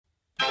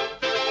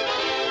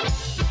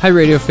Hi,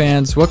 radio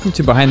fans. Welcome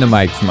to Behind the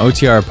Mic from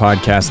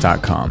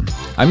OTRpodcast.com.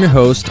 I'm your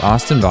host,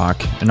 Austin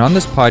Bach, and on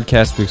this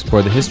podcast, we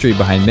explore the history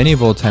behind many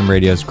of old-time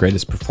radio's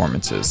greatest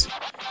performances.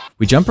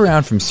 We jump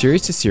around from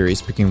series to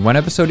series, picking one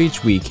episode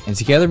each week, and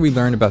together we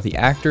learn about the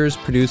actors,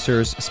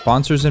 producers,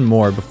 sponsors, and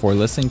more before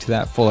listening to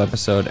that full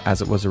episode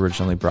as it was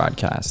originally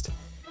broadcast.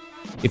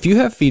 If you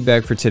have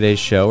feedback for today's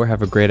show or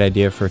have a great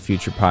idea for a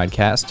future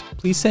podcast,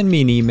 please send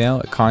me an email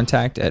at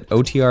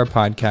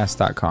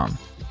contact@otrpodcast.com.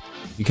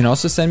 You can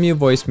also send me a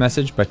voice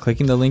message by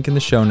clicking the link in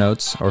the show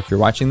notes, or if you're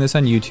watching this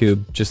on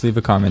YouTube, just leave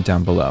a comment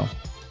down below.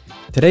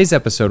 Today's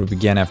episode will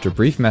begin after a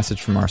brief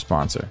message from our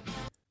sponsor.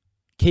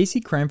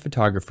 Casey Crime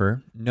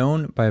Photographer,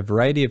 known by a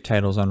variety of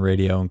titles on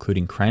radio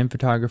including Crime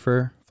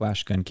Photographer,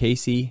 Flash Gun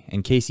Casey,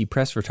 and Casey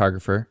Press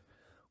Photographer,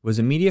 was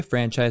a media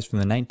franchise from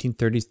the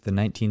 1930s to the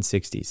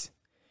 1960s.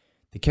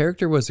 The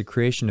character was a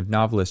creation of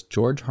novelist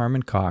George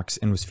Harmon Cox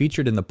and was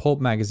featured in the pulp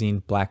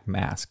magazine Black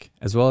Mask,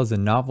 as well as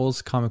in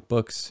novels, comic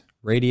books,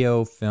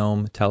 radio,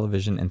 film,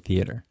 television, and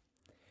theater.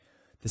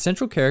 The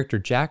central character,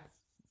 Jack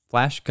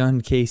Flash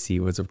Gun Casey,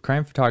 was a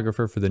crime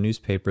photographer for the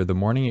newspaper The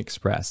Morning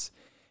Express,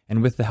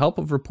 and with the help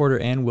of reporter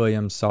Ann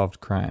Williams,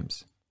 solved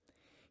crimes.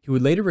 He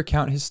would later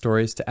recount his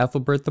stories to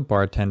Ethelbert the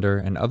bartender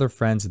and other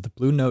friends at the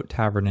Blue Note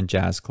Tavern and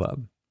Jazz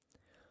Club.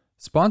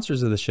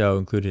 Sponsors of the show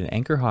included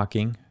Anchor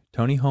Hawking,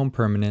 Tony Home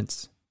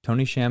Permanents,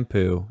 Tony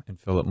Shampoo, and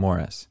Philip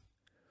Morris.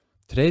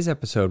 Today's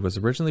episode was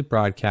originally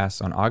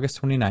broadcast on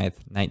August 29th,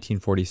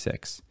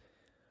 1946.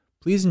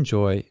 Please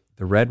enjoy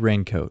The Red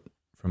Raincoat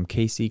from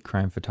Casey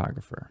Crime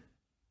Photographer.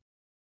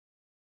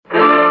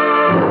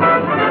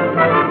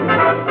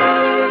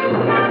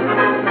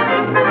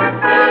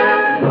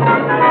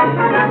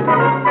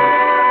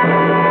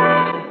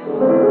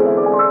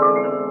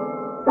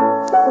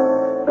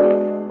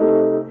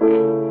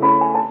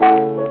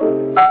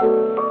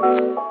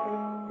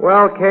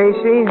 Well,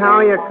 Casey, how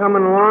are you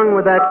coming along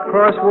with that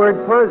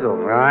crossword puzzle?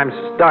 Well, I'm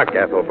stuck,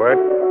 Ethelbert,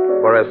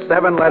 for a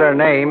 7-letter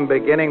name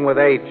beginning with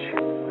H,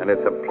 and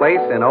it's a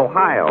place in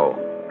Ohio.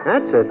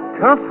 That's a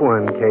tough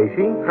one,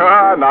 Casey.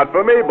 Not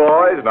for me,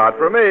 boys, not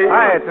for me.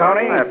 Hi,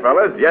 Tony. Hi,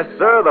 fellas. Yes,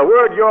 sir, the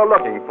word you're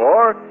looking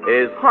for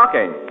is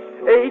Hocking.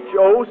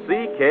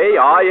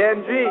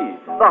 H-O-C-K-I-N-G.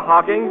 The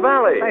Hocking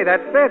Valley. Hey,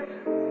 that fits.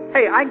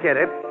 Hey, I get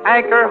it.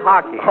 Anchor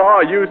Hocking. Oh,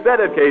 you said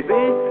it,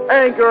 Casey.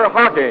 Anchor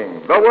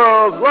Hocking, the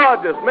world's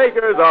largest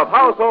makers of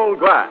household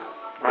glass.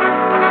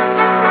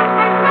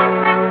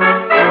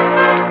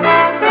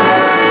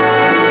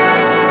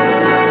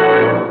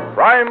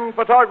 Crime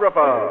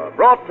Photographer,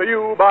 brought to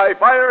you by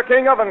Fire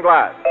King Oven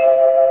Glass.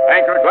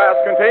 Anchor glass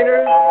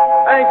containers,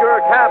 Anchor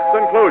caps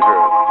and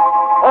closures.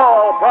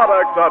 All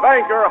products of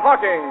Anchor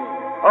Hocking,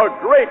 a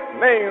great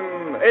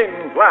name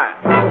in glass.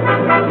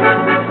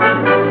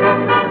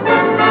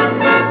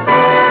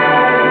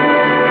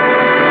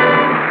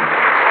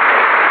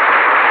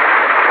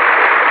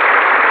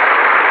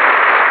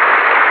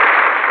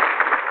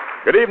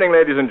 Good evening,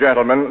 ladies and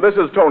gentlemen. This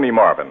is Tony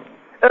Marvin.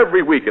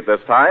 Every week at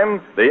this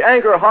time, the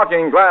Anchor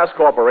Hocking Glass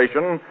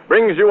Corporation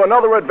brings you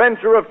another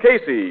adventure of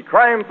Casey,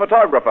 crime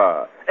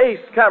photographer, ace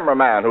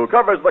cameraman who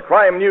covers the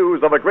crime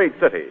news of a great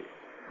city.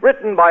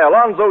 Written by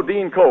Alonzo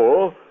Dean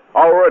Cole,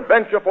 our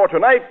adventure for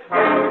tonight,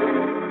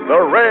 The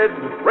Red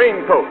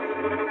Raincoat.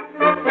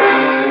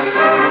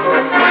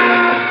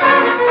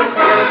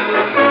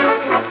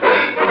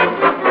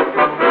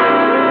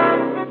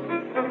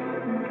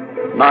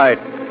 Night,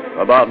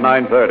 about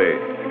 9:30.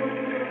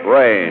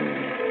 Rain.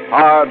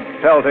 Hard,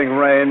 pelting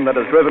rain that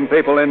has driven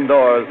people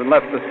indoors and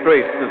left the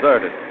streets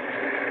deserted.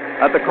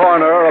 At the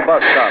corner, a bus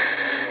stops.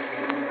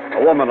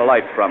 A woman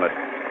alights from it.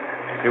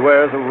 She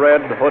wears a red,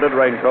 hooded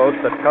raincoat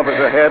that covers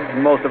her head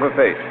and most of her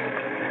face.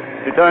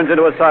 She turns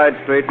into a side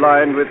street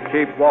lined with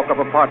cheap walk-up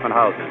apartment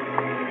houses.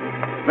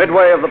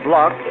 Midway of the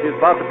block, she's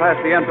about to pass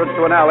the entrance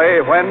to an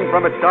alley when,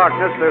 from its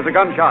darkness, there's a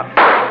gunshot.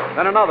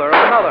 Then another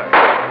and another.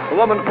 The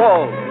woman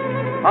falls.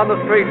 On the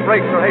street,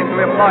 brakes are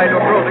hastily applied to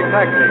a cruising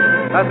taxi.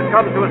 As it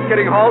comes to a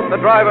skidding halt, the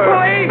driver...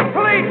 Police!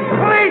 Police!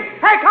 Police!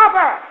 Take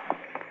cover!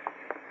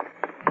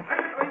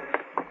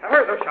 I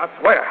heard those shots.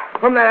 Where?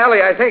 From that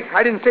alley, I think.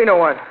 I didn't see no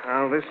one.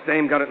 Oh, this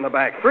dame got it in the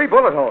back. 3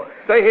 bullet holes.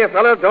 Stay here,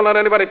 fellas. Don't let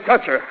anybody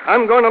touch her.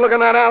 I'm going to look in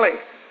that alley.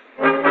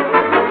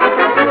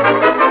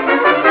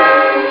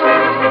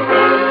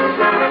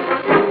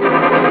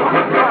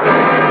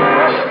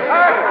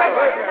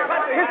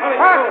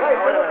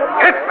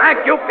 Get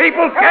back, you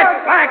people!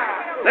 Get back!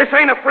 This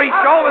ain't a free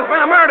show. There's been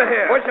a murder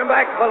here. Push him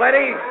back,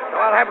 Valetti, so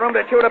I'll have room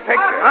to shoot a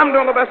picture. I'm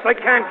doing the best I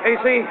can,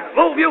 Casey.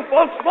 Move, you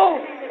folks, move.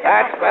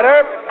 That's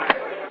better.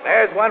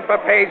 There's one for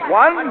page 1.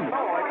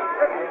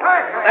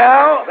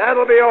 Now,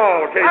 that'll be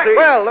all, Casey.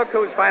 Well, look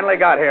who's finally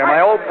got here, my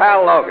old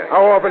pal Logan.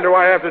 How often do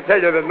I have to tell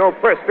you that no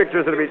press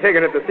pictures are to be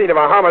taken at the scene of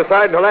a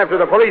homicide until after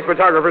the police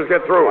photographers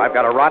get through? I've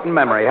got a rotten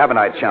memory,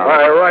 haven't I, chum?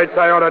 By rights,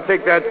 I ought to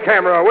take that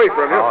camera away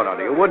from you. Oh, no,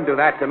 you wouldn't do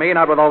that to me,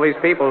 not with all these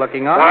people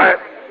looking on.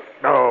 What?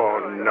 Oh,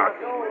 nuts.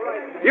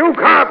 You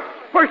cops,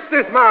 push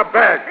this mob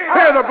back.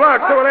 Clear the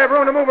block so we'll have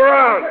room to move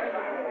around.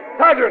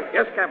 Sergeant.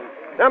 Yes, Captain.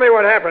 Tell me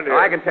what happened here. Oh,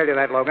 I can tell you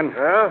that, Logan.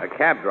 Yeah? A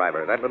cab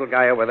driver, that little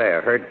guy over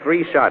there, heard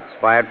 3 shots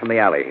fired from the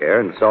alley here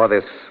and saw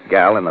this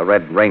gal in the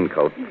red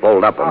raincoat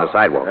fold up on the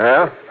sidewalk.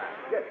 Yeah?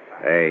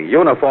 A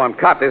uniformed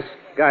cop, this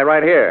guy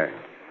right here,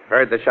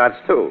 heard the shots,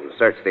 too,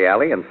 searched the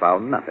alley and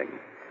found nothing.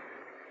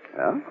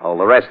 Well, all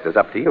the rest is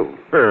up to you.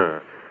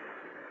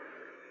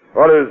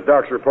 What does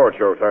Doc's report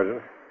show,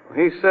 Sergeant?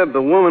 He said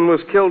the woman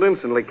was killed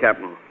instantly,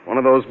 Captain. One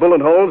of those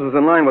bullet holes is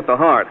in line with the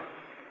heart.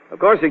 Of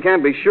course, he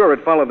can't be sure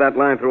it followed that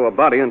line through her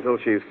body until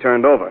she's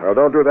turned over. Well,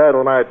 don't do that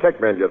till my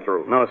tech men get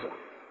through. No, sir.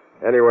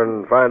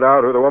 Anyone find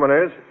out who the woman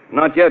is?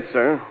 Not yet,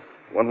 sir.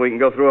 When we can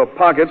go through her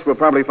pockets, we'll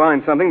probably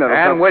find something that'll...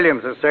 Ann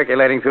Williams is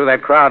circulating through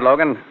that crowd,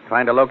 Logan,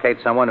 trying to locate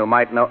someone who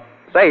might know...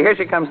 Say, here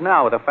she comes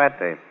now with a fat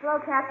tape. Hello,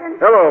 Captain.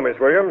 Hello, Miss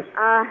Williams.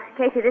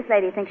 Casey, this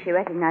lady thinks she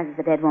recognizes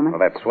the dead woman.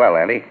 Well, that's swell,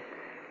 Andy.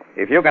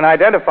 If you can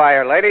identify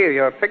her, lady,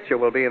 your picture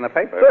will be in the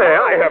paper. Say,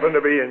 I happen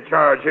to be in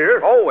charge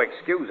here. Oh,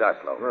 excuse us,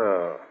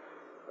 Logan.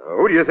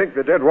 Who do you think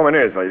the dead woman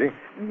is, lady?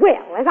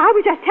 Well, as I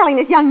was just telling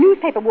this young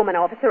newspaper woman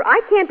officer,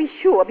 I can't be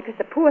sure because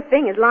the poor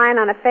thing is lying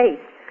on her face.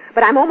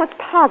 But I'm almost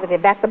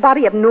positive that's the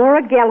body of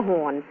Nora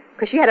Gellhorn,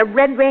 because she had a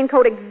red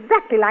raincoat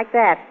exactly like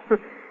that.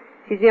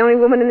 She's the only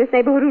woman in this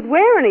neighborhood who'd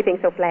wear anything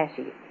so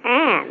flashy.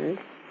 And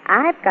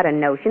I've got a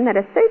notion that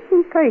a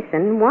certain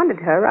person wanted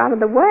her out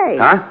of the way.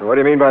 Huh? What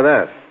do you mean by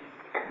that?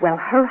 Well,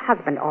 her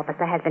husband,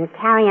 officer, has been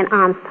carrying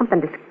on something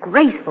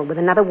disgraceful with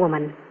another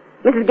woman.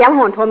 Mrs.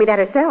 Gellhorn told me that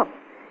herself.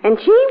 And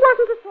she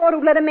wasn't the sort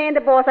who'd let a man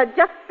divorce her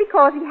just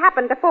because he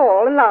happened to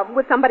fall in love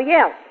with somebody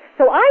else.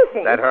 So I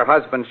think... That her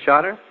husband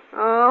shot her?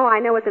 Oh, I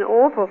know it's an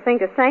awful thing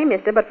to say,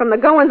 mister, but from the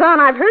goings-on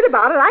I've heard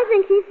about it, I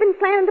think he's been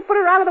planning to put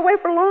her out of the way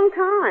for a long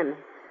time.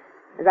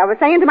 As I was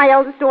saying to my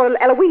eldest daughter,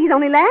 Eloise,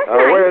 only last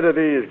night... Where do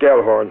these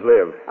Gellhorns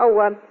live? Oh,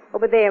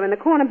 over there in the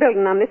corner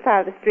building on this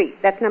side of the street.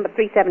 That's number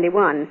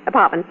 371,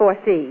 apartment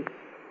 4C.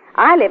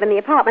 I live in the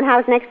apartment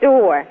house next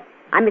door.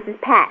 I'm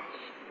Mrs. Patch,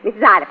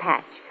 Mrs. Ida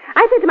Patch.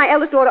 I said to my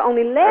eldest daughter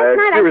only last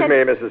night Excuse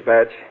me, Mrs.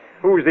 Patch.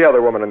 Who's the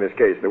other woman in this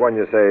case, the one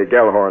you say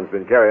Gellhorn's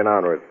been carrying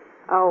on with?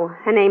 Oh,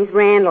 her name's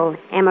Randall,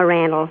 Emma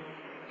Randall.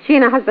 She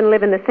and her husband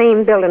live in the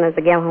same building as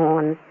the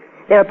Gellhorns.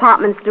 Their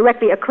apartment's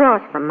directly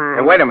across from mine.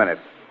 Hey, wait a minute.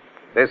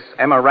 This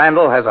Emma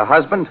Randall has a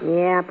husband?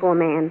 Yeah, poor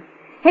man.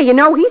 Hey, you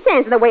know, he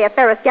stands in the way of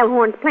Ferris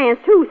Gellhorn's plans,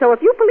 too, so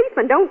if you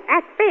policemen don't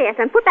act fast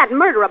and put that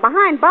murderer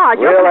behind bars...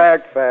 We'll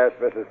act fast,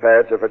 Mrs.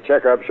 Patch, if a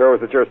checkup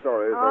shows that your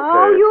story is okay.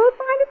 Oh, you'll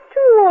find it's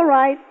true, all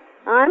right.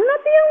 I'm not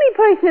the only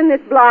person in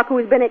this block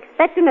who's been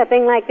expecting a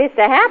thing like this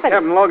to happen.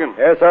 Captain Logan.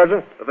 Yes,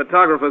 Sergeant? The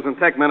photographers and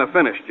tech men are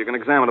finished. You can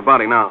examine the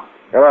body now.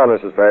 Come on,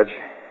 Mrs. Patch.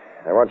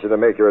 I want you to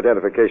make your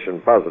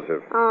identification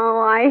positive.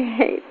 Oh, I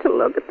hate to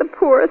look at the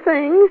poor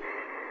thing.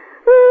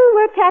 Oh,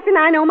 well, Captain,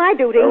 I know my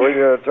duty. Will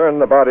you turn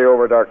the body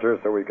over, Doctor,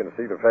 so we can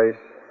see the face?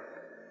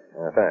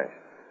 Thanks.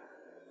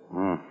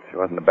 She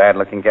wasn't a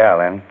bad-looking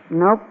gal, Annie.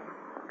 Nope.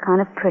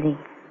 Kind of pretty.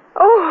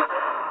 Oh.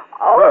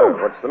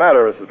 Well, what's the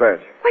matter, Mrs.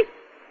 Patch? Wait.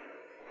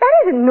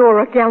 That isn't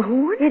Nora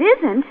Gellhorn. It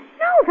isn't.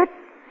 No, that's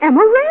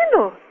Emma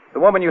Randall. The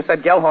woman you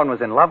said Gellhorn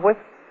was in love with?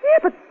 Yeah,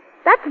 but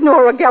that's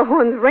Nora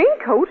Gellhorn's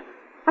raincoat.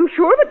 I'm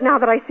sure of it now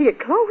that I see it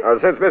close.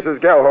 Since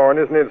Mrs.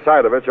 Gellhorn isn't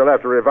inside of it, you'll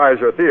have to revise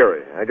your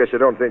theory. I guess you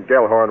don't think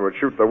Gellhorn would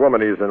shoot the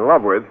woman he's in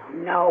love with.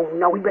 No,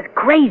 he was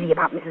crazy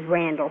about Mrs.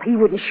 Randall. He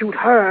wouldn't shoot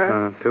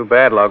her. Too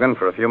bad, Logan.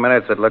 For a few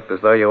minutes, it looked as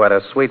though you had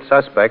a sweet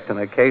suspect in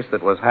a case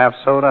that was half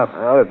sewed up.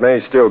 Well, it may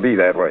still be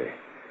that way.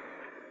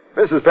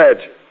 Mrs. Patch,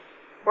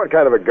 what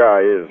kind of a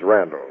guy is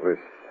Randall, this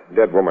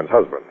dead woman's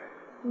husband?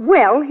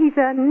 Well, he's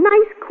a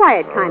nice,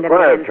 quiet kind of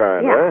Quiet man.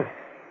 kind, yeah. huh?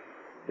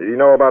 Did he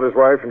know about his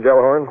wife and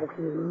Gellhorn? Oh,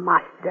 he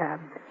must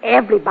have.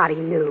 Everybody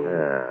knew.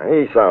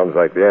 He sounds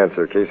like the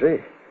answer,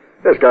 Casey.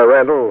 This guy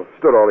Randall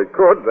stood all he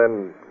could,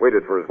 then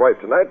waited for his wife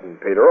tonight and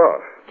paid her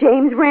off.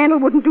 James Randall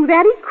wouldn't do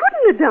that. He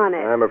couldn't have done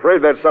it. I'm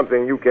afraid that's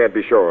something you can't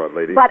be sure of,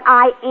 lady. But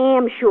I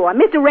am sure.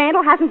 Mr.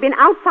 Randall hasn't been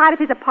outside of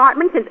his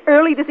apartment since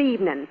early this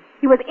evening.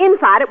 He was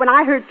inside it when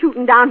I heard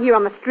shooting down here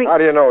on the street. How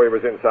do you know he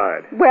was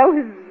inside? Well,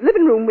 his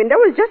living room window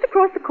was just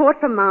across the court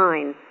from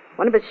mine.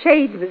 One of his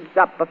shades was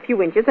up a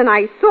few inches, and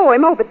I saw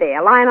him over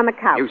there, lying on the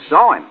couch. You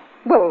saw him?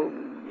 Well,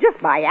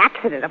 just by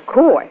accident, of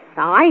course.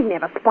 I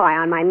never spy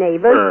on my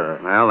neighbors.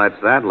 Well,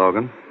 that's that,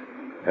 Logan.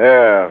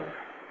 Yeah.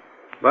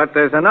 But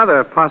there's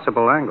another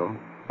possible angle.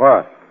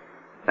 What?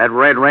 That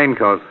red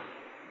raincoat.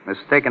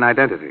 Mistaken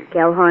identity.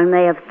 Gellhorn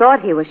may have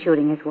thought he was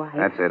shooting his wife.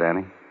 That's it,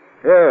 Annie.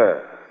 Yeah.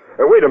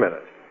 Wait a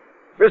minute.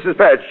 Mrs.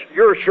 Patch,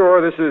 you're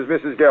sure this is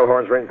Mrs.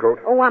 Gellhorn's raincoat?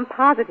 Oh, I'm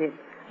positive.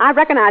 I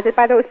recognize it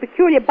by those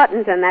peculiar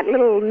buttons and that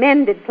little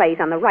mended place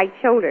on the right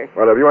shoulder.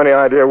 Well, have you any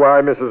idea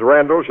why Mrs.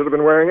 Randall should have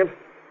been wearing it?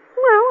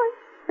 Well,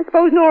 I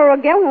suppose Nora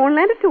Gellhorn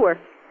lent it to her.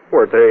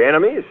 Weren't they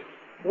enemies?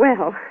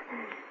 Well,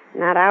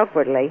 not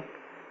outwardly.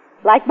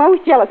 Like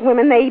most jealous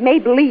women, they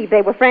made believe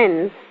they were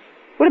friends.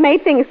 Would have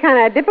made things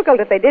kind of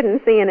difficult if they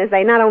didn't, seeing as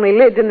they not only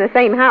lived in the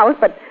same house,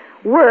 but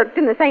worked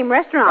in the same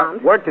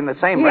restaurant. Worked in the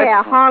same Yeah,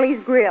 restaurant?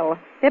 Harley's Grill.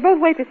 They're both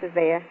waitresses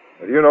there.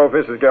 Do you know if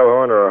Mrs.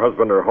 Gellhorn or her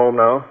husband are home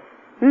now?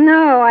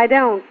 No, I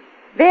don't.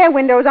 Their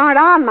windows aren't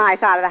on my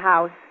side of the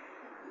house.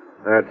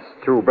 That's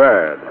too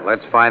bad.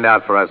 Let's find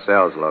out for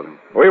ourselves, Logan.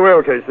 We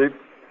will, Casey.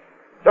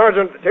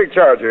 Sergeant, take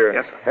charge here.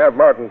 Yes, sir. Have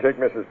Martin take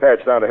Mrs.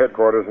 Patch down to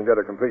headquarters and get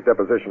a complete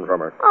deposition from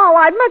her. Oh,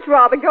 I'd much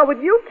rather go with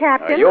you,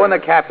 Captain. You and the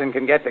captain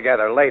can get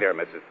together later,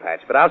 Mrs. Patch,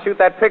 but I'll shoot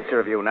that picture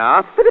of you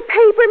now. For the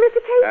paper, Mr.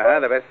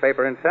 Casey? The best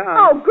paper in town.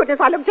 Oh, goodness,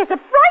 I look just a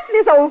fright in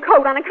this old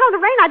coat. On account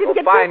of rain, I didn't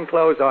get... Fine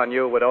clothes on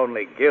you would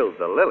only gild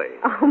the lily.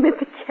 Oh,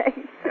 Mr.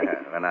 Casey.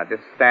 Well, now,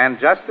 just stand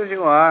just as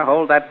you are.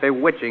 Hold that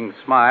bewitching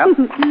smile.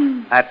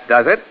 That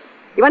does it.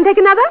 You want to take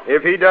another?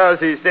 If he does,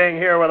 he's staying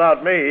here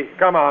without me.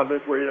 Come on,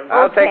 Miss Williams.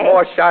 I'll Okay. take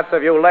more shots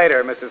of you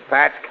later, Mrs.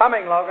 Patch.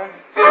 Coming, Logan.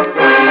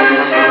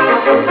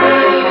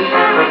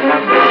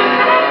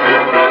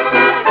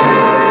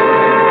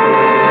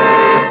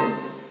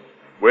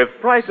 With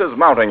prices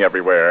mounting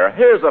everywhere,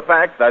 here's a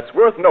fact that's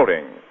worth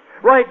noting.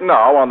 Right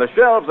now, on the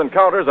shelves and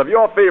counters of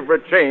your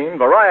favorite chain,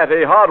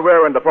 variety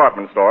hardware and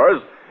department stores,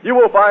 you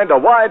will find a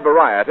wide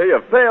variety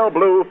of pale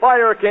blue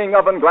Fire King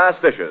oven glass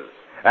dishes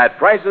at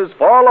prices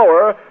far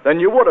lower than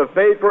you would have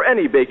paid for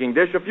any baking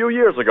dish a few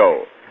years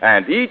ago.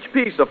 And each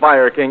piece of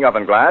Fire King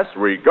oven glass,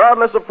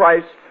 regardless of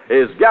price,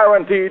 is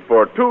guaranteed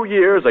for 2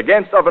 years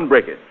against oven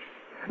breakage.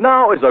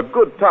 Now is a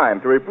good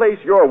time to replace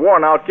your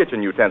worn-out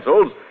kitchen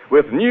utensils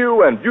with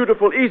new and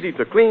beautiful,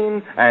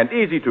 easy-to-clean and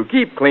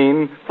easy-to-keep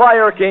clean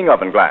Fire King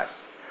oven glass.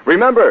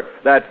 Remember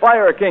that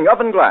Fire King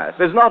oven glass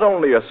is not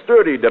only a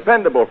sturdy,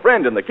 dependable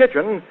friend in the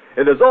kitchen,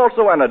 it is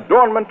also an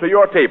adornment to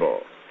your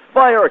table.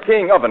 Fire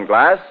King oven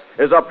glass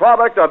is a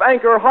product of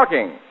Anchor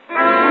Hocking.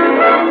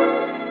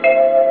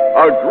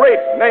 A great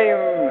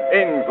name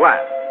in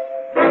glass.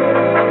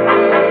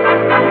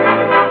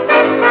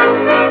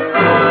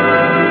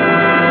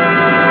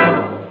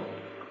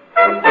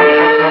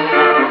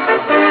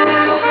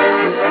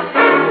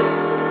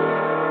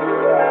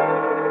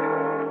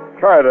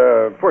 Try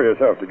to pull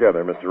yourself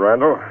together, Mr.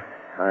 Randall.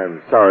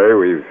 I'm sorry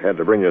we've had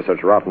to bring you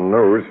such rotten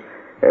news.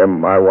 And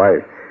my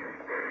wife.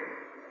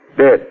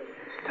 Dead.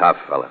 Tough,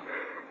 fella.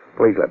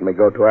 Please let me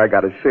go to her. I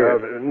got to see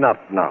her. Not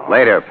now.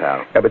 Later,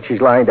 pal. Yeah, but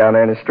she's lying down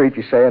there in the street,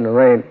 you say, in the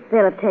rain.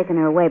 They'll have taken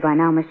her away by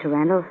now, Mr.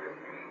 Randall.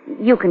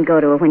 You can go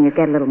to her when you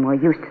get a little more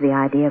used to the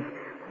idea of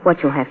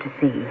what you'll have to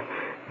see.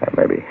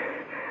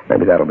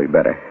 Maybe that'll be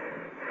better.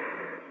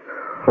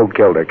 Who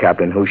killed her,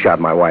 Captain? Who shot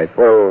my wife?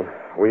 Well,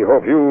 we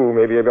hope you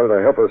may be able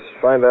to help us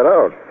find that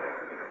out.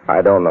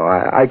 I don't know.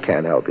 I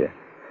can't help you.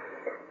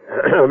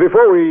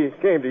 Before we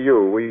came to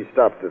you, we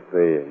stopped at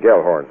the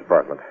Gellhorn's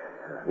apartment.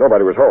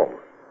 Nobody was home.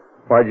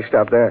 Why'd you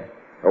stop there?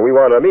 We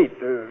want to meet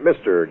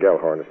Mr.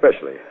 Gellhorn,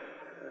 especially.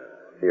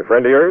 He a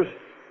friend of yours?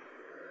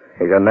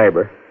 He's a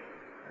neighbor.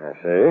 I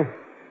see.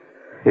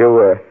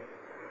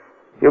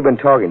 You've been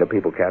talking to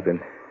people, Captain.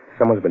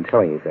 Someone's been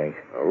telling you things.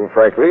 Oh,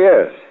 frankly,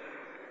 yes.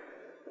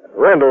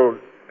 Randall,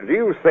 do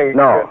you think...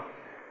 No.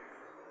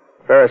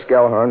 Ferris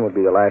Gellhorn would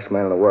be the last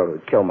man in the world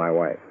who'd kill my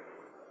wife.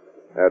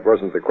 That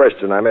wasn't the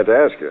question I meant to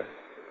ask you.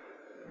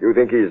 You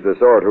think he's the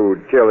sort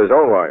who'd kill his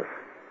own wife?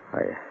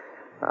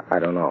 I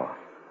don't know.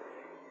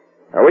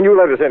 Now, when you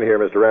let us in here,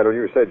 Mr. Randall,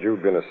 you said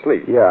you'd been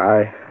asleep.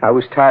 Yeah, I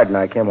was tired and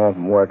I came home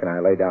from work and I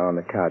lay down on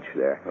the couch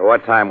there.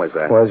 What time was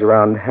that? It was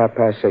around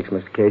 6:30,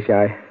 Mr. Casey.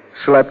 I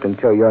slept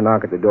until your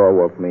knock at the door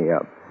woke me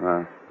up.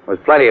 There was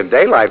plenty of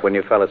daylight when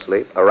you fell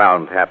asleep.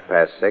 Around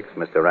 6:30,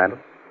 Mr. Randall.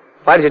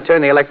 Why did you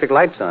turn the electric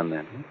lights on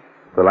then?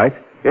 The light?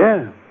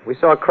 Yeah. We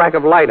saw a crack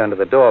of light under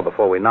the door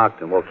before we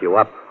knocked and woke you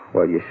up.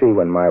 Well, you see,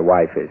 when my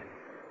wife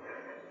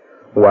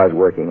was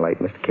working late,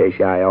 Mr.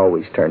 Casey, I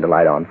always turned the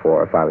light on for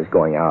her if I was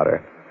going out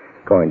or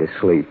going to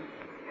sleep.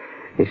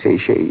 You see,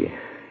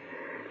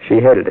 she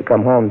hated to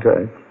come home to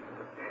a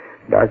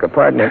dark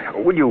apartment.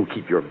 Will you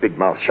keep your big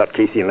mouth shut,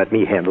 Casey, and let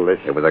me handle this?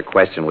 It was a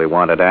question we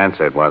wanted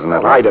answered, wasn't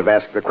it? Well, I'd have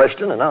asked the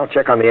question, and I'll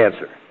check on the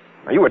answer.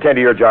 Now, you attend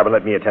to your job and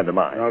let me attend to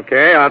mine.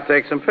 Okay, I'll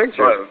take some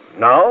pictures.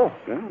 Now?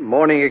 Yeah,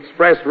 Morning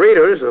Express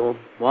readers will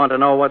want to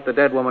know what the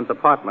dead woman's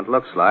apartment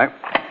looks like.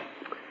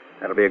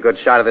 That'll be a good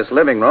shot of this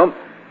living room.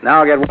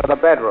 Now I'll get one of the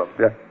bedroom.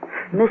 Yeah.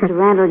 Mr.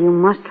 Randall, you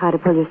must try to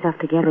pull yourself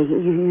together.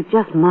 You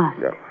just must.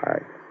 Yeah,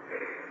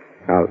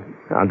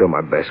 I'll do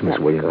my best, Miss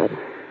Williams. Good.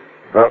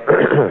 Well,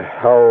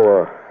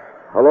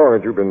 how long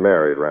had you been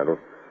married, Randall?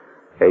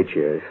 8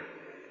 years.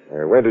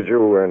 When did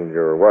you and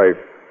your wife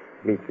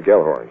meet the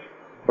Gellhorns?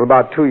 Well,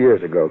 about 2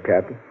 years ago,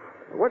 Captain.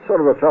 What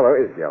sort of a fellow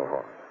is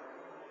Gellhorn?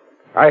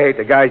 I hate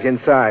the guys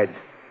inside.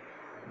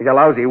 He's a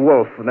lousy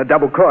wolf and a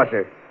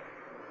double-crosser.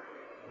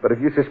 But if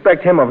you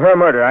suspect him of her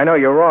murder, I know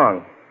you're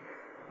wrong.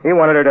 He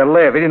wanted her to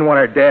live. He didn't want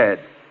her dead.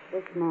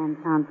 This man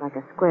sounds like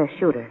a square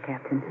shooter,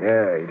 Captain.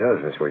 Yeah, he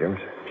does, Miss Williams.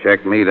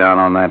 Check me down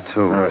on that,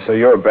 too. So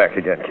you're back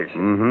again, Casey.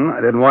 Mm-hmm.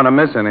 I didn't want to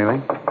miss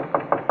anything.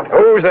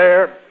 Who's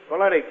there?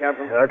 Plenty,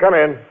 Captain. Come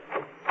in.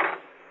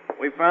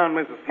 We found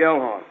Mrs.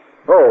 Gellhorn.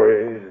 Oh,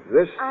 is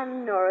this?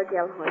 I'm Nora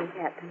Gellhorn,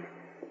 Captain.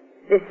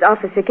 This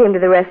officer came to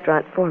the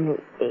restaurant for me.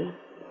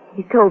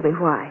 He told me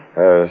why.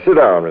 Sit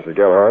down, Mrs.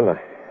 Gellhorn.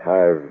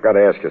 I've got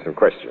to ask you some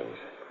questions.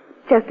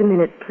 Just a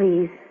minute,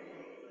 please.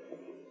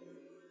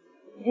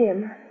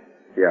 Jim,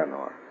 Yeah,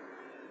 Nora.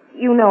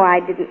 you know I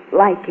didn't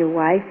like your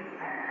wife.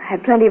 I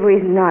had plenty of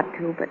reason not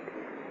to, but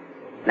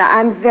Now,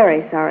 I'm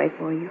very sorry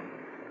for you.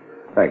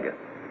 Thank you.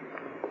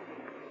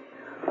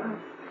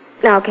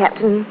 Now,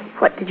 Captain,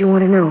 what did you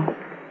want to know?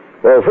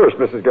 Well, first,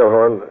 Mrs.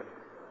 Gellhorn,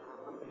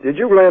 did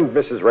you lend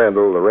Mrs.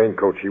 Randall the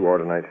raincoat she wore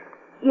tonight?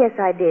 Yes,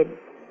 I did.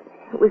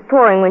 It was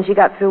pouring when she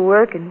got through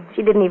work, and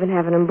she didn't even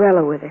have an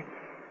umbrella with her.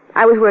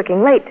 I was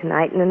working late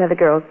tonight in another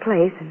girl's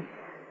place, and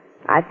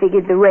I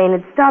figured the rain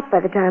had stopped by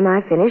the time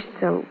I finished,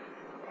 so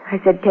I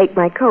said take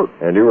my coat.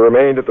 And you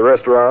remained at the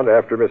restaurant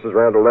after Mrs.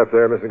 Randall left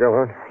there, Mrs.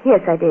 Gellhorn?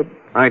 Yes, I did.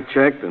 I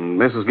checked, and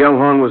Mrs.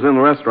 Gellhorn was in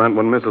the restaurant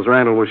when Mrs.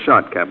 Randall was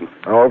shot, Captain.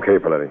 Okay,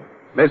 Paletti.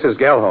 Mrs.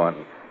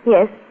 Gellhorn,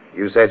 Yes,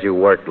 you said you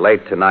worked late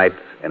tonight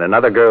in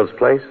another girl's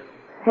place?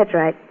 that's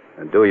right.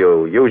 And do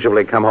you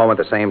usually come home at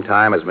the same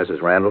time as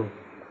Mrs. Randall?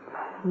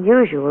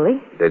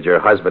 Usually. Did your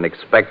husband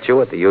expect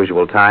you at the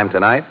usual time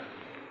tonight?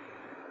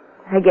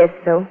 I guess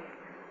so.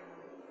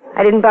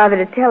 I didn't bother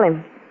to tell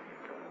him.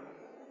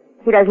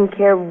 He doesn't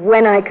care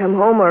when I come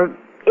home or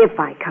if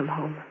I come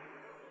home.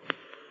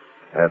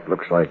 That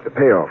looks like the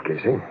payoff,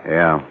 Casey.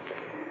 Yeah.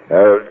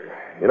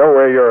 You know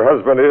where your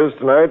husband is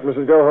tonight,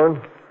 Mrs.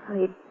 Gellhorn? Well,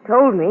 he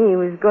told me he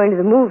was going to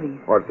the movies.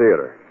 What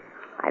theater?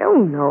 I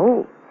don't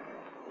know.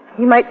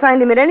 You might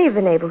find him at any of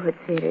the neighborhood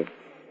theaters,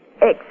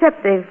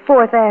 except the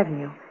 4th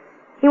Avenue.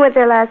 He went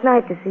there last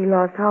night to see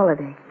Lost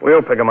Holiday.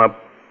 We'll pick him up.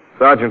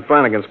 Sergeant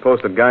Flanagan's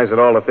posted guys at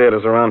all the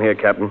theaters around here,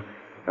 Captain.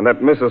 And that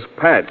Mrs.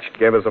 Patch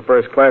gave us a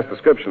first-class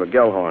description of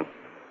Gellhorn.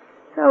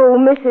 So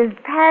Mrs.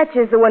 Patch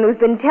is the one who's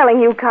been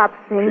telling you cops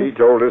things. She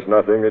told us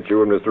nothing that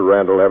you and Mr.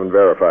 Randall haven't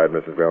verified,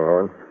 Mrs.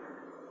 Gellhorn.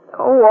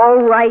 Oh,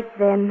 all right,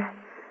 then.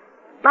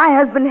 My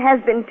husband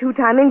has been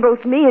two-timing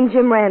both me and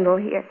Jim Randall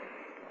here.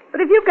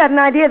 But if you've got an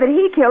idea that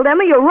he killed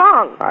Emma, you're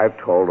wrong. I've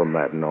told him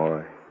that,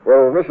 Nora.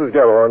 Well, Mrs.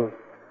 Gellhorn,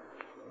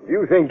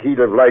 you think he'd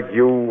have liked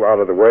you out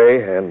of the way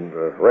and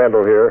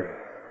Randall here,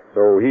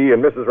 so he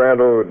and Mrs.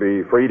 Randall would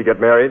be free to get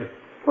married?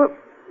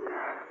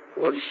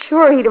 Well,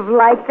 sure he'd have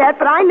liked that,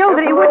 but I know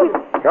that he wouldn't.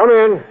 Come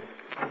in.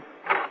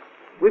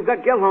 We've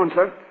got Gellhorn,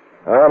 sir.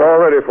 I'm all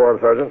ready for him,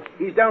 Sergeant.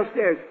 He's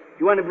downstairs.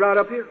 You want him brought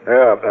up here?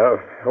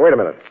 Wait a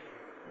minute.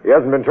 He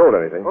hasn't been told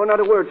anything. Oh, not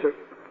a word, sir.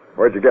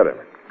 Where'd you get him?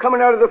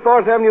 Coming out of the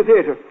 4th Avenue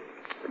Theater.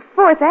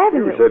 4th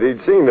Avenue? You said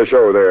he'd seen the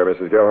show there,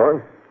 Mrs.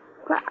 Gellhorn.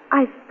 Well,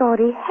 I thought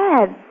he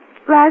had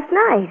last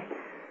night.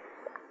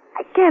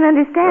 I can't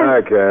understand.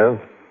 I can.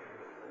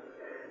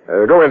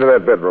 Go into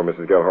that bedroom,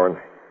 Mrs.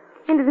 Gellhorn.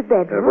 Into the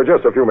bedroom? For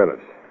just a few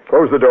minutes.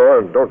 Close the door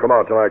and don't come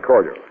out till I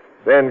call you.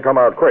 Then come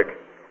out quick.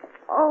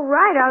 All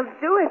right, I'll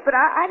do it, but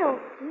I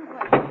don't...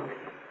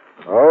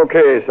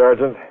 Okay,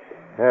 Sergeant.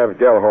 Have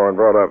Gellhorn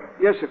brought up.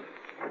 Yes, sir.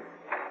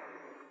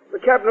 The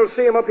captain will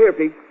see him up here,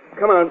 Pete.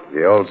 Come on.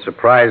 The old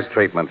surprise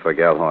treatment for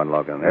Gellhorn,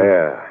 Logan.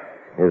 Yeah.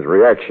 His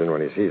reaction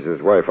when he sees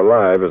his wife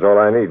alive is all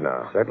I need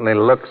now. Certainly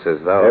looks as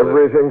though...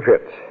 Everything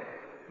fits.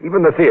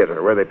 Even the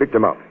theater where they picked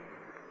him up.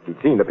 He'd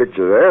seen the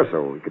picture there,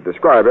 so he could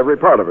describe every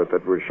part of it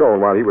that was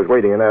shown while he was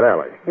waiting in that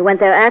alley. He went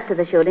there after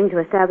the shooting to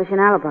establish an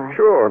alibi.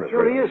 Sure, Miss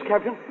Sure Williams. he is,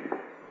 Captain.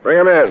 Bring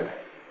him in.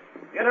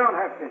 You don't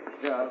have to,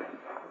 Joe.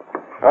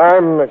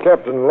 I'm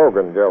Captain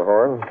Logan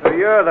Gellhorn. So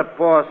you're the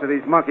boss of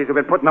these monkeys who've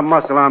been putting the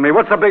muscle on me.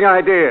 What's the big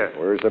idea?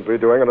 We're simply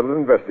doing a little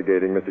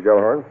investigating, Mr.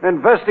 Gellhorn.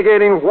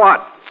 Investigating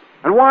what?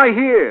 And why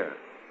here?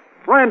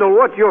 Randall,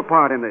 what's your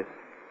part in this?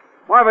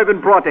 Why have I been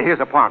brought to his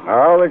apartment?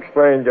 I'll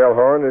explain,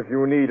 Gellhorn, if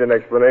you need an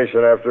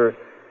explanation after...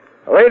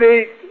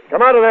 Lady,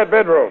 come out of that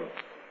bedroom.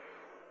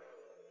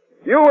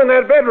 You in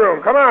that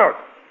bedroom, come out.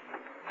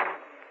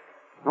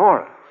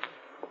 Nora.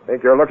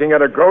 Think you're looking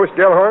at a ghost,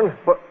 Gellhorn?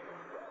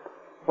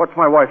 What's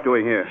my wife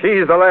doing here?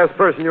 She's the last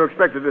person you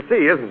expected to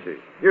see, isn't she?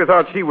 You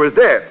thought she was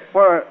dead.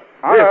 Well,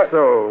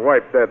 So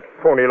wipe that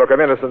phony look of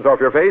innocence off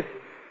your face.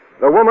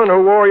 The woman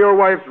who wore your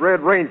wife's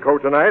red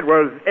raincoat tonight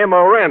was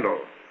Emma Randall.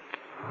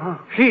 Huh?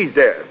 She's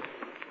dead.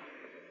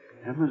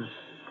 Emma's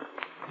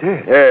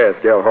dead? Yes,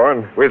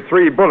 Gellhorn, with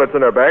 3 bullets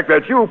in her back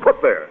that you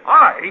put there.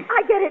 I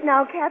get it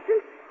now, Captain.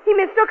 He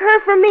mistook her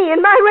for me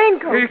in my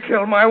raincoat. He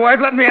killed my wife.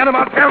 Let me at him.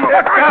 I'll tell him.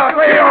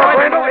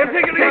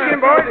 Take it easy,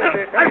 boys.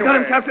 I've got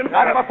him, Captain.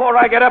 Not before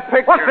I get a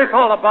picture. What's this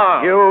all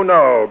about? You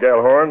know,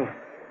 Gellhorn.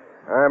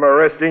 I'm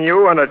arresting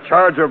you on a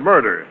charge of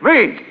murder.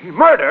 Me?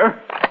 Murder?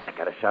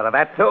 Got a shot of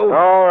that, too?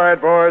 All right,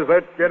 boys.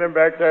 Let's get him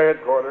back to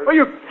headquarters. Well,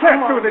 you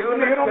can't do this.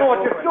 You don't know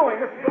what you're doing.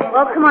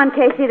 Well, come on,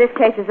 Casey. This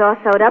case is all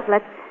sewed up.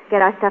 Let's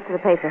get our stuff to the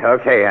paper.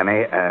 Okay,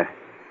 Annie.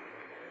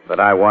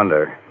 But I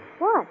wonder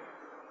What?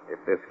 if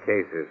this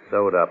case is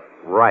sewed up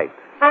right.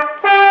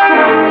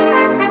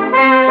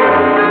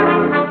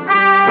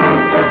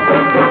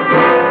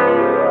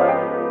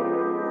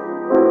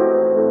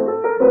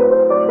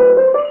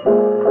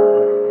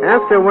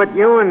 After what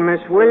you and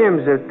Miss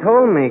Williams have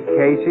told me,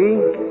 Casey,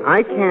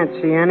 I can't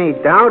see any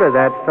doubt of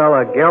that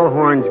fella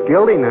Gellhorn's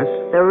guiltiness.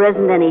 There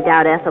isn't any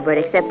doubt, Ethelbert,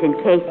 except in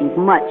Casey's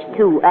much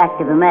too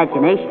active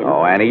imagination.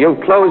 Oh, Annie, you've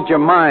closed your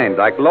mind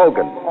like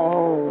Logan.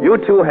 Oh. You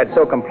two had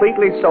so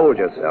completely sold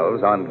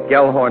yourselves on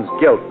Gellhorn's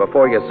guilt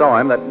before you saw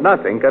him that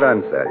nothing could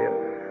unsell you.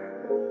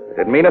 It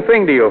didn't mean a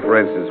thing to you, for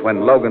instance,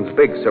 when Logan's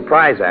big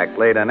surprise act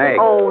laid an egg.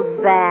 Oh,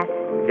 that.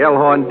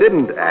 Gellhorn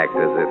didn't act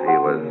as if he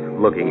was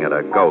looking at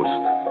a ghost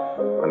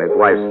when his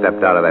wife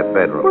stepped out of that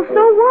bedroom. Well,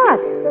 so what?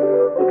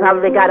 He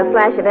probably got a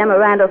flash of Emma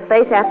Randall's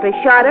face after he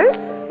shot her,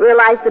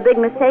 realized the big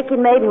mistake he'd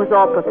made, and was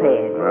all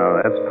prepared.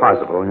 Well, that's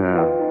possible,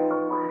 yeah.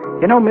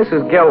 You know,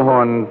 Mrs.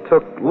 Gellhorn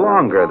took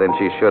longer than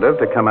she should have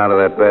to come out of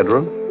that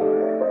bedroom.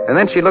 And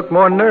then she looked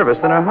more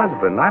nervous than her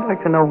husband. I'd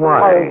like to know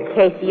why. Oh,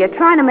 Casey, you're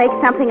trying to make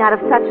something out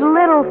of such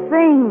little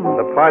things.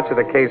 The parts of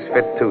the case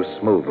fit too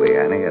smoothly,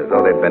 Annie, as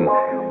though they'd been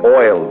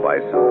oiled by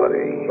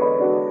somebody.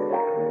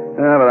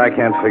 But I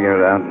can't figure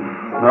it out.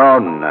 Oh,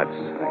 nuts.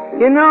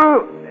 You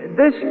know,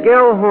 this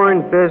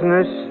Gellhorn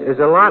business is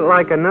a lot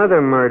like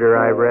another murder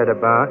I read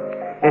about.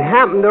 It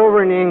happened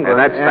over in England. And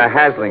that's the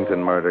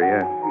Haslington murder,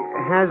 yeah.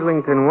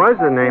 Haslington was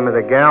the name of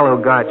the gal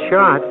who got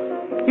shot.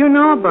 You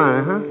know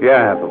about it, huh?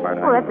 Yeah, Ethelbert.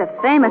 Oh, that's a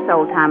famous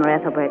old-timer,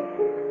 Ethelbert.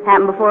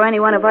 Happened before any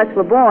one of us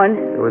were born.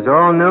 It was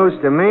all news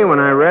to me when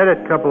I read it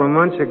a couple of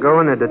months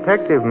ago in a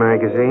detective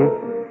magazine.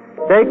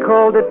 They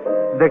called it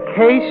The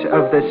Case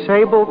of the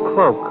Sable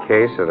Cloak.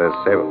 Case of the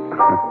Sable...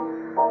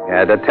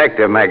 Yeah,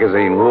 detective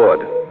magazine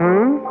would.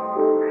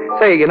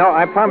 Say, you know,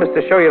 I promised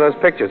to show you those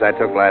pictures I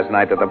took last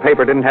night that the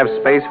paper didn't have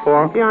space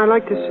for. Yeah, I'd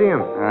like to see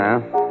them.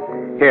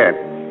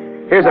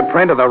 Here's a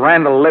print of the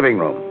Randall living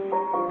room.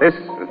 This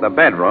is the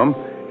bedroom,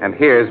 and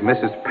here's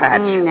Mrs.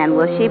 Patch. And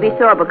will she be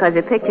sore because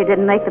her picture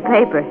didn't make the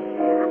paper?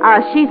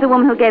 She's the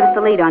woman who gave us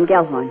the lead on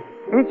Gellhorn.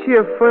 Ain't she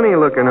a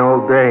funny-looking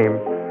old dame?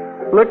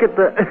 Look at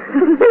the...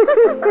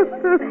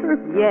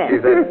 Yes.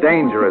 She's a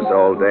dangerous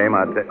old dame,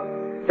 I'll tell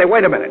you. Say,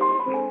 wait a minute.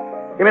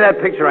 Give me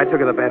that picture I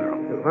took of the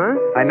bedroom. What?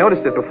 I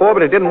noticed it before,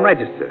 but it didn't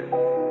register.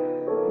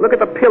 Look at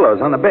the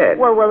pillows on the bed.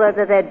 Well, they're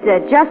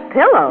just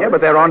pillows. Yeah,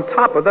 but they're on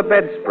top of the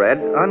bedspread,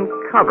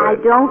 uncovered. I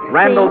don't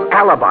Randall's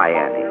alibi,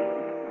 Annie.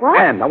 What?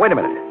 And, now, wait a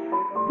minute.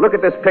 Look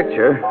at this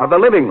picture of the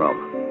living room.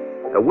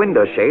 The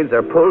window shades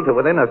are pulled to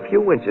within a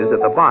few inches at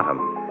the bottom.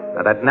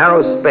 Now, that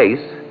narrow space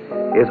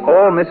is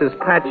all Mrs.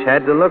 Patch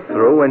had to look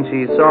through when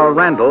she saw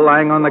Randall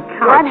lying on the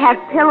couch. What have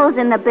pillows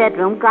in the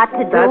bedroom got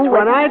to do That's with...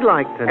 what I'd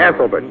like to know.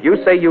 Ethelbert, you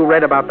say you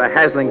read about the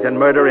Haslington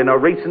murder in a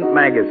recent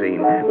magazine.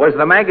 Was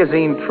the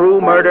magazine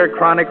True Murder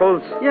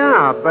Chronicles?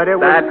 Yeah, but it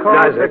was That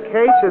called does The it.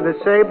 Case of the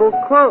Sable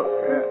Cloak.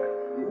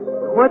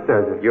 What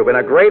does it? You've been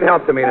a great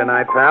help to me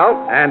tonight,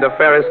 pal, and to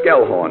Ferris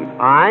Gellhorn.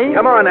 I?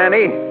 Come on,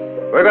 Annie.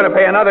 We're going to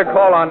pay another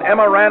call on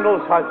Emma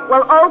Randall's husband.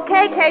 Well,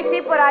 okay, Casey,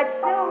 but I'd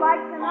still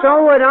like to know...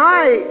 So would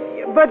I.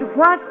 But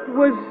what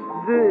was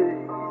the...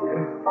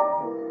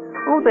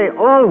 Oh, they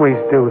always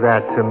do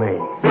that to me.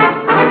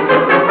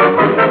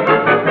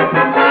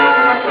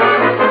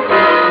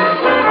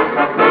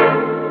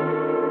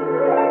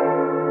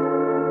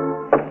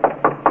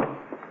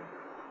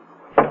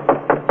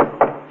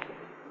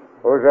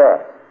 Who's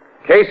that?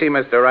 Casey,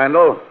 Mr.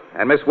 Randall,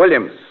 and Miss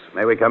Williams.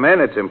 May we come in?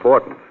 It's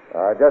important.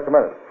 Just a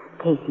minute.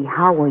 Casey,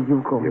 how are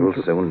you going You'll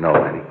soon know,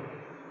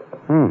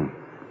 Annie.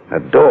 A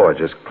door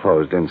just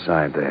closed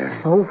inside there.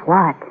 So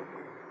what?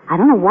 I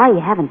don't know why you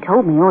haven't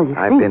told me all you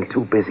I've think. been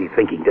too busy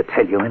thinking to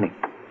tell you anything.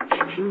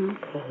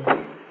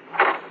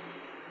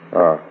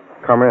 Okay.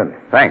 Come in.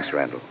 Thanks,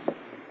 Randall.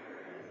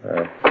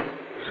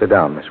 Sit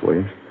down, Miss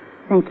Williams.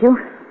 Thank you.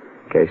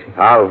 Casey.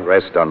 I'll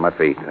rest on my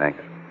feet, thanks.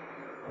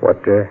 What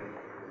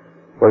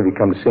have you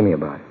come to see me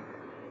about?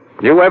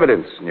 New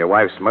evidence in your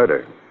wife's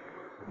murder.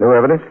 New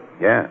evidence?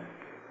 Yeah.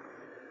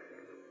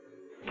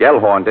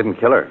 Gellhorn didn't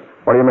kill her.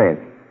 What do you mean?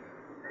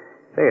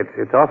 Say,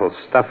 it's awful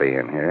stuffy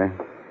in here.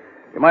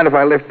 You mind if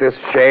I lift this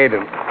shade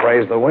and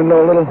raise the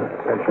window a little?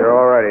 Since you're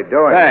already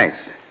doing Thanks.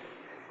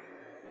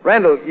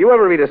 Randall, you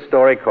ever read a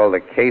story called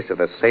The Case of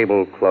the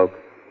Sable Cloak?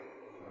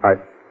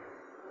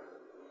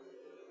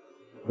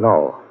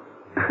 No.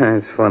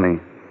 It's funny.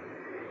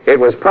 It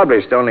was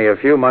published only a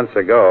few months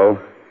ago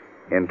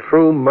in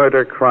True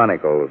Murder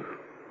Chronicles.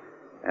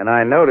 And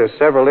I noticed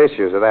several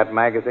issues of that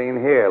magazine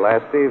here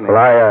last evening.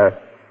 Well,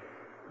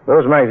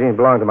 those magazines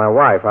belong to my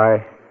wife.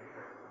 I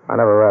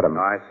never read them.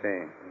 Oh, I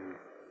see.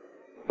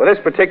 Well,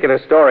 this particular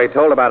story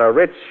told about a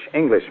rich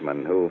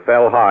Englishman who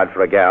fell hard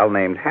for a gal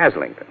named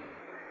Haslington.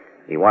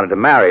 He wanted to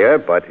marry her,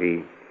 but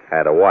he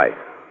had a wife.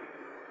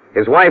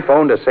 His wife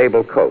owned a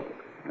sable coat,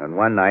 and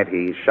one night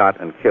he shot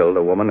and killed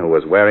a woman who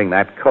was wearing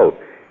that coat,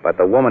 but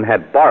the woman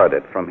had borrowed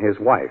it from his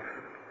wife,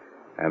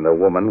 and the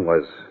woman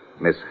was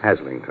Miss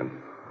Haslington.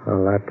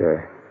 Well,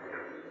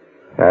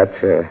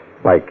 that's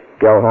like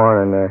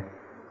Gellhorn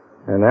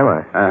and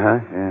Emma.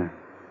 Yeah.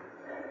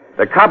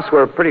 The cops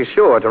were pretty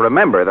sure to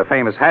remember the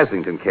famous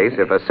Haslington case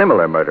if a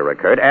similar murder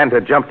occurred and to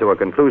jump to a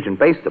conclusion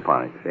based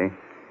upon it, see?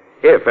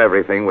 If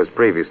everything was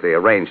previously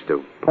arranged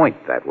to point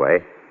that way.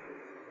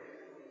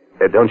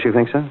 Don't you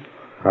think so?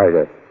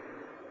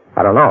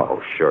 I don't know.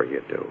 Oh, sure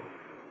you do.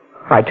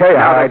 I tell you,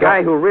 Now, the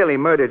guy who really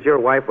murdered your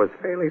wife was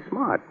fairly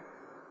smart.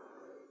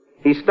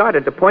 He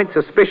started to point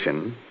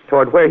suspicion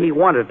toward where he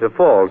wanted to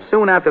fall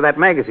soon after that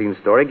magazine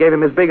story gave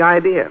him his big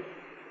idea.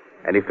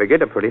 And he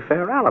figured a pretty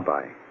fair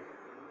alibi.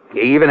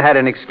 He even had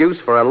an excuse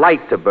for a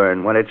light to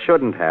burn when it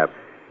shouldn't have,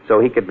 so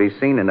he could be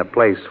seen in a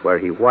place where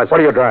he wasn't. What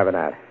are you driving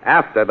at?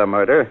 After the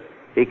murder,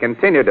 he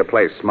continued to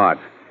play smart.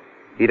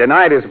 He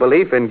denied his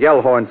belief in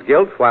Gellhorn's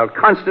guilt while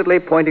constantly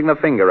pointing the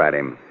finger at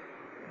him.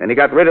 And he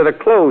got rid of the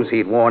clothes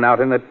he'd worn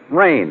out in the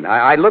rain.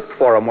 I looked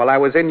for them while I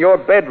was in your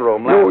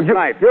bedroom last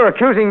night. You're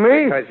accusing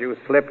me? Because you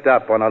slipped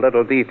up on a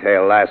little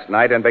detail last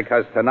night, and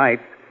because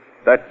tonight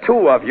the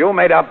two of you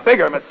made a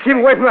bigger mistake. Keep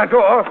away from that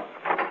door.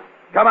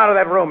 Come out of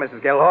that room,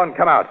 Mrs. Gellhorn.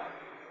 Come out.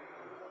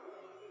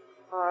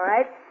 All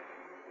right.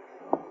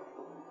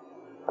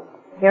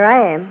 Here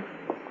I am.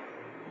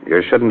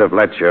 You shouldn't have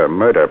let your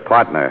murder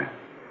partner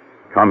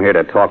come here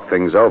to talk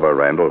things over,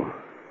 Randall.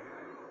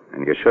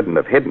 And you shouldn't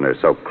have hidden her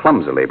so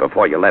clumsily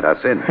before you let us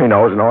in. He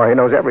knows, Nora. He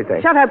knows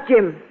everything. Shut up,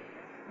 Jim.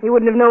 You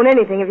wouldn't have known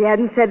anything if you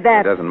hadn't said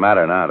that. It doesn't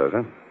matter now, does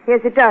it?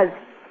 Yes, it does.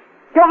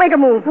 Don't make a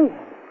move.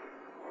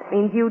 It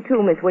means you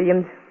too, Miss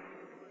Williams.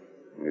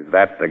 Is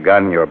that the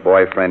gun your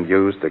boyfriend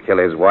used to kill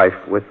his wife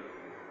with?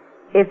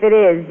 If it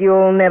is,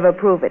 you'll never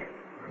prove it.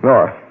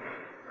 Nora,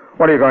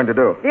 what are you going to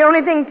do? The only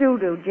thing to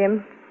do,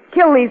 Jim.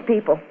 Kill these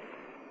people.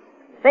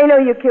 They know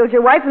you killed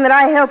your wife and that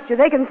I helped you.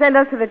 They can send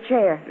us to the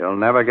chair. You'll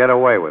never get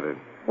away with it.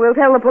 We'll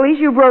tell the police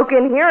you broke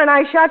in here and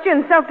I shot you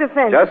in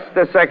self-defense. Just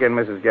a second,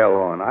 Mrs.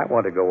 Gellhorn. I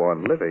want to go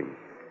on living.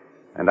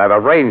 And I've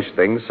arranged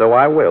things so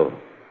I will.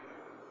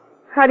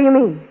 How do you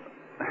mean?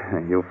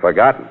 You've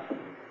forgotten.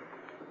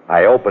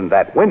 I opened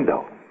that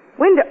window.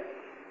 Window?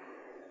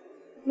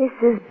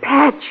 Mrs.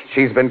 Patch.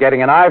 She's been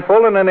getting an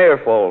eyeful and an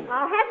earful.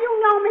 I'll have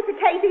you know, Mr.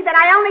 Casey, that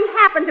I only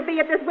happened to be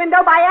at this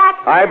window by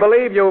accident. I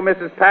believe you,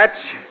 Mrs. Patch.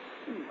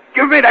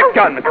 Give me that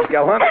gun, Mrs.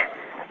 Gellhorn.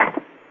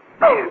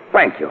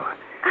 Thank you.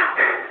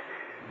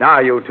 Now,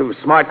 you two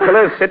smart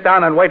killers, sit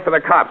down and wait for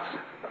the cops.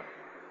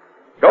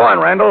 Go on,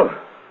 Randall.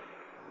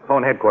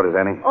 Phone headquarters,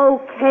 Annie.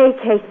 Okay,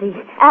 Casey.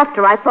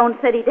 After I phoned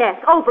City Desk.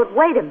 Oh, but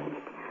wait a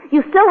minute.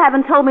 You still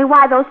haven't told me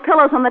why those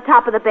pillows on the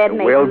top of the bed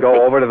made We'll you go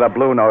sick. over to the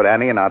Blue Note,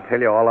 Annie, and I'll tell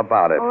you all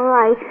about it. All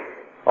right.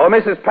 Oh,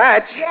 Mrs.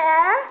 Patch.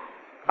 Yeah?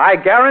 I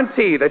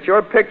guarantee that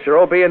your picture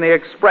will be in the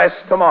Express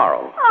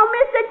tomorrow. Oh,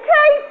 Mr.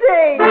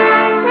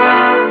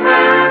 Casey!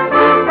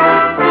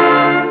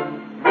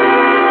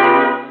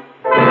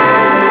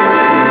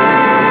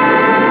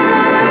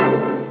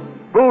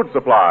 Food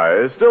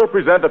supplies still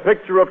present a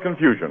picture of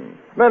confusion.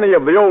 Many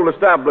of the old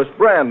established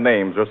brand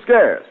names are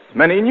scarce.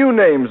 Many new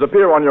names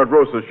appear on your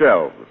grocer's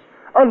shelves.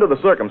 Under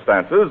the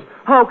circumstances,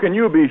 how can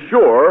you be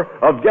sure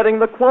of getting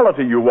the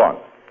quality you want?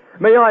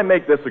 May I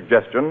make this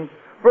suggestion?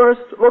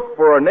 First, look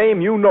for a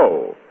name you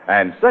know.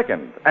 And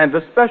second, and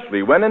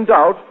especially when in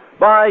doubt,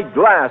 buy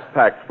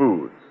glass-packed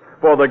foods.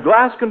 For the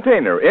glass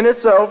container in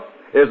itself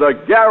is a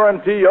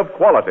guarantee of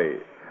quality.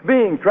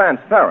 Being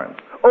transparent,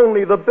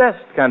 only the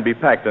best can be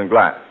packed in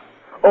glass.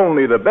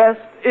 Only the best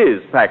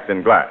is packed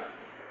in glass.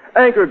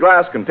 Anchor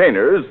glass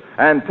containers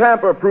and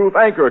tamper-proof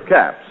anchor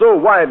caps, so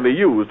widely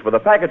used for the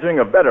packaging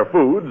of better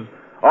foods,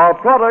 are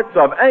products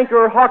of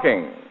Anchor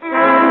Hocking.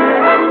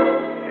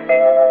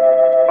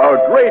 A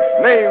great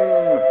name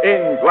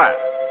in glass.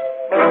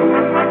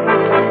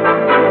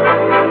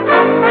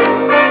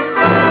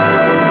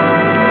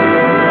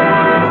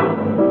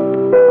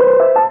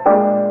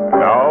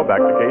 Now, back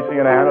to Casey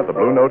and Ann at the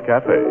Blue Note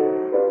Cafe.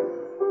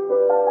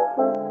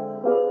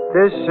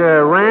 This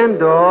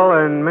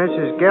Randall and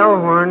Mrs.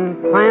 Gellhorn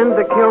planned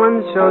the killing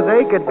so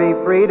they could be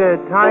free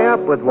to tie up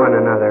with one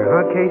another,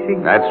 huh, Casey?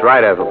 That's right,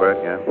 Ethelbert,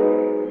 yeah.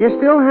 You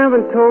still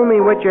haven't told me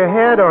what you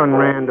had on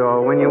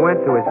Randall when you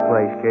went to his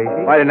place,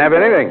 Casey. I didn't have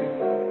anything,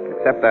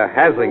 except the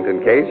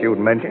Haslington case you'd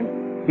mentioned.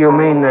 You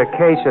mean the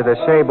case of the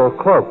sable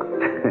cloak?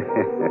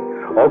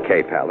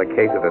 Okay, pal, the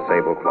case of the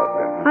sable cloak.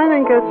 I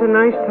think that's a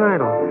nice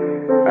title.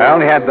 I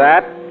only had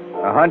that,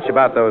 a hunch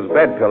about those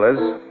bed pillars,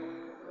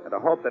 and a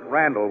hope that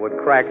Randall would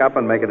crack up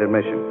and make an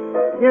admission.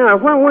 Yeah,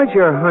 what was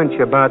your hunch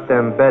about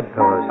them bed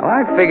pillows? Well,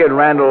 I figured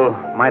Randall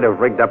might have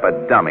rigged up a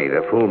dummy to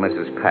fool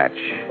Mrs. Patch.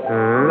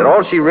 That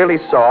all she really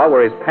saw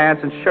were his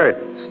pants and shirt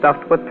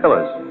stuffed with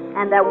pillows.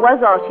 And that was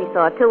all she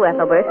saw, too,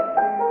 Ethelbert.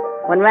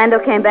 When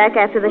Randall came back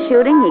after the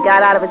shooting, he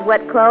got out of his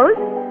wet clothes,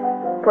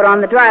 put on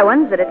the dry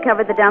ones that had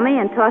covered the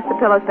dummy, and tossed the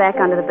pillows back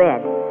under the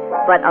bed.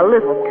 But a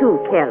little too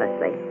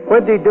carelessly.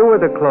 What'd he do with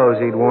the clothes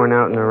he'd worn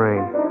out in the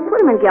rain? Put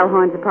them in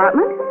Gellhorn's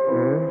apartment.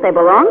 They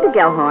belonged to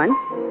Gellhorn.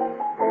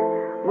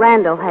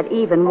 Randall had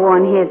even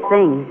worn his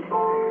things.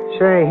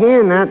 Say, he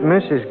and that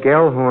Mrs.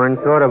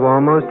 Gellhorn thought of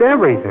almost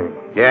everything.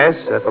 Yes,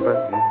 Ethelbert?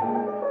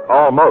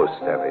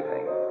 Almost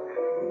everything.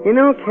 You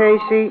know,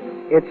 Casey,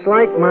 it's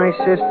like my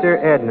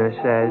sister Edna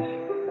says,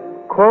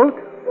 quote,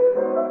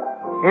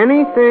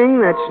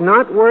 anything that's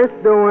not worth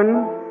doing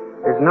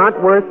is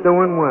not worth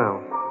doing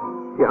well.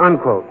 Yeah,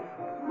 unquote.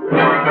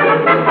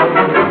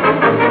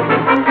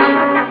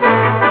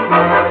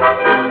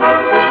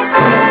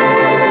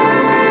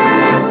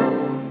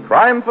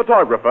 Crime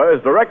Photographer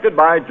is directed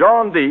by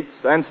John Dietz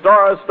and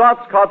stars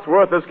Stotts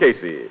Cotsworth as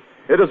Casey.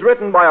 It is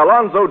written by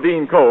Alonzo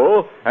Dean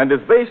Cole and is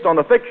based on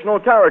the fictional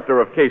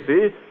character of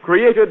Casey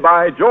created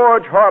by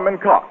George Harmon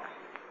Cox.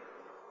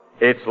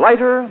 It's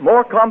lighter,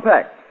 more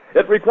compact.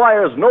 It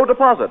requires no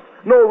deposit,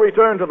 no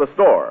return to the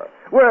store.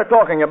 We're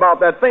talking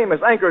about that famous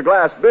Anchor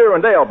glass beer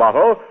and ale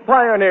bottle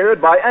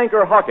pioneered by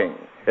Anchor Hocking.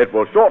 It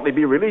will shortly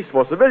be released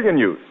for civilian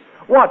use.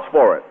 Watch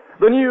for it.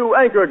 The new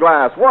Anchor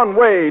Glass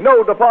one-way,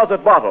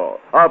 no-deposit bottle,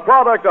 a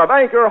product of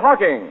Anchor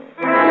Hocking.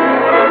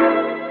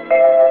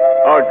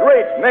 A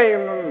great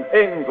name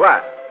in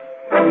glass.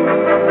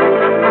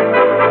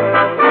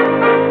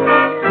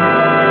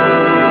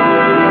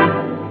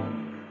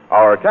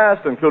 Our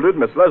cast included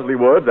Miss Leslie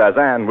Woods as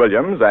Ann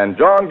Williams and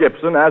John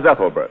Gibson as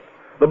Ethelbert.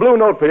 The Blue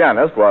Note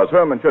pianist was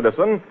Herman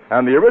Chittison,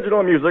 and the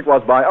original music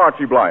was by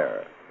Archie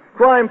Blyer.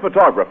 Crime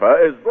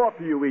Photographer is brought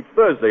to you each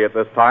Thursday at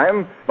this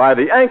time by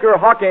the Anchor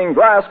Hocking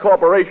Glass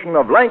Corporation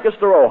of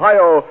Lancaster,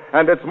 Ohio,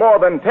 and its more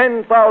than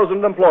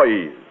 10,000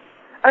 employees.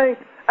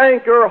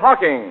 Anchor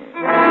Hocking.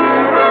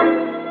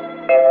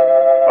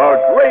 A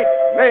great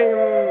name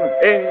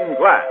in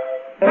glass.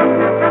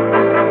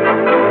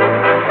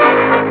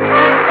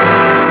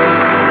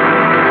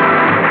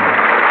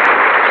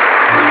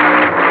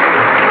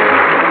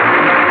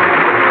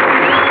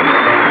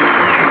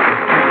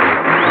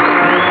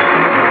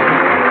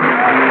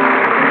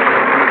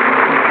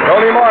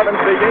 Tony Marvin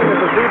speaking. This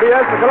is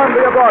CBS, the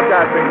Columbia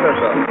Broadcasting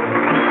System.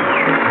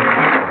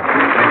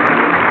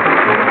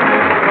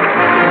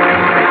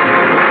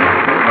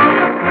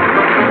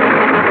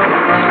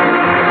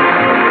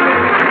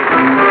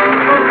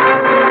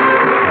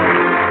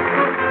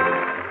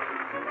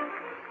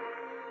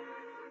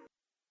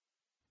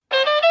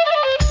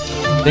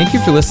 Thank you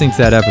for listening to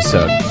that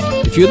episode.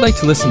 If you would like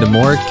to listen to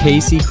more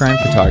KC Crime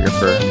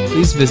Photographer,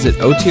 please visit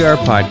OTR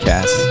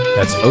Podcasts.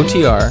 That's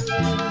OTR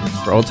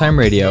for Old Time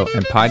Radio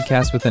and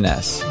podcast with an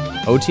S,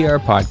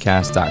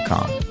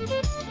 otrpodcast.com.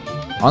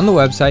 On the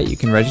website, you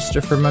can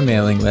register for my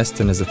mailing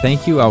list, and as a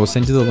thank you, I will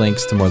send you the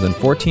links to more than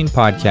 14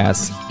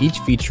 podcasts, each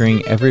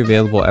featuring every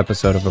available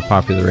episode of a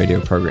popular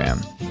radio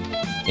program.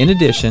 In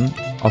addition,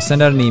 I'll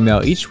send out an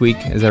email each week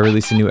as I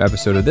release a new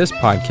episode of this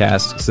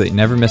podcast so that you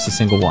never miss a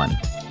single one.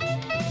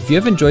 If you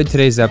have enjoyed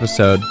today's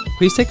episode,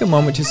 please take a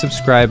moment to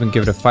subscribe and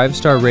give it a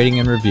 5-star rating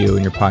and review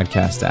in your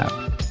podcast app.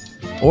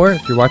 Or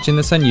if you're watching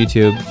this on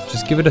YouTube,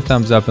 just give it a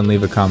thumbs up and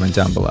leave a comment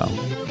down below.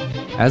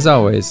 As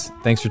always,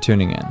 thanks for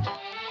tuning in.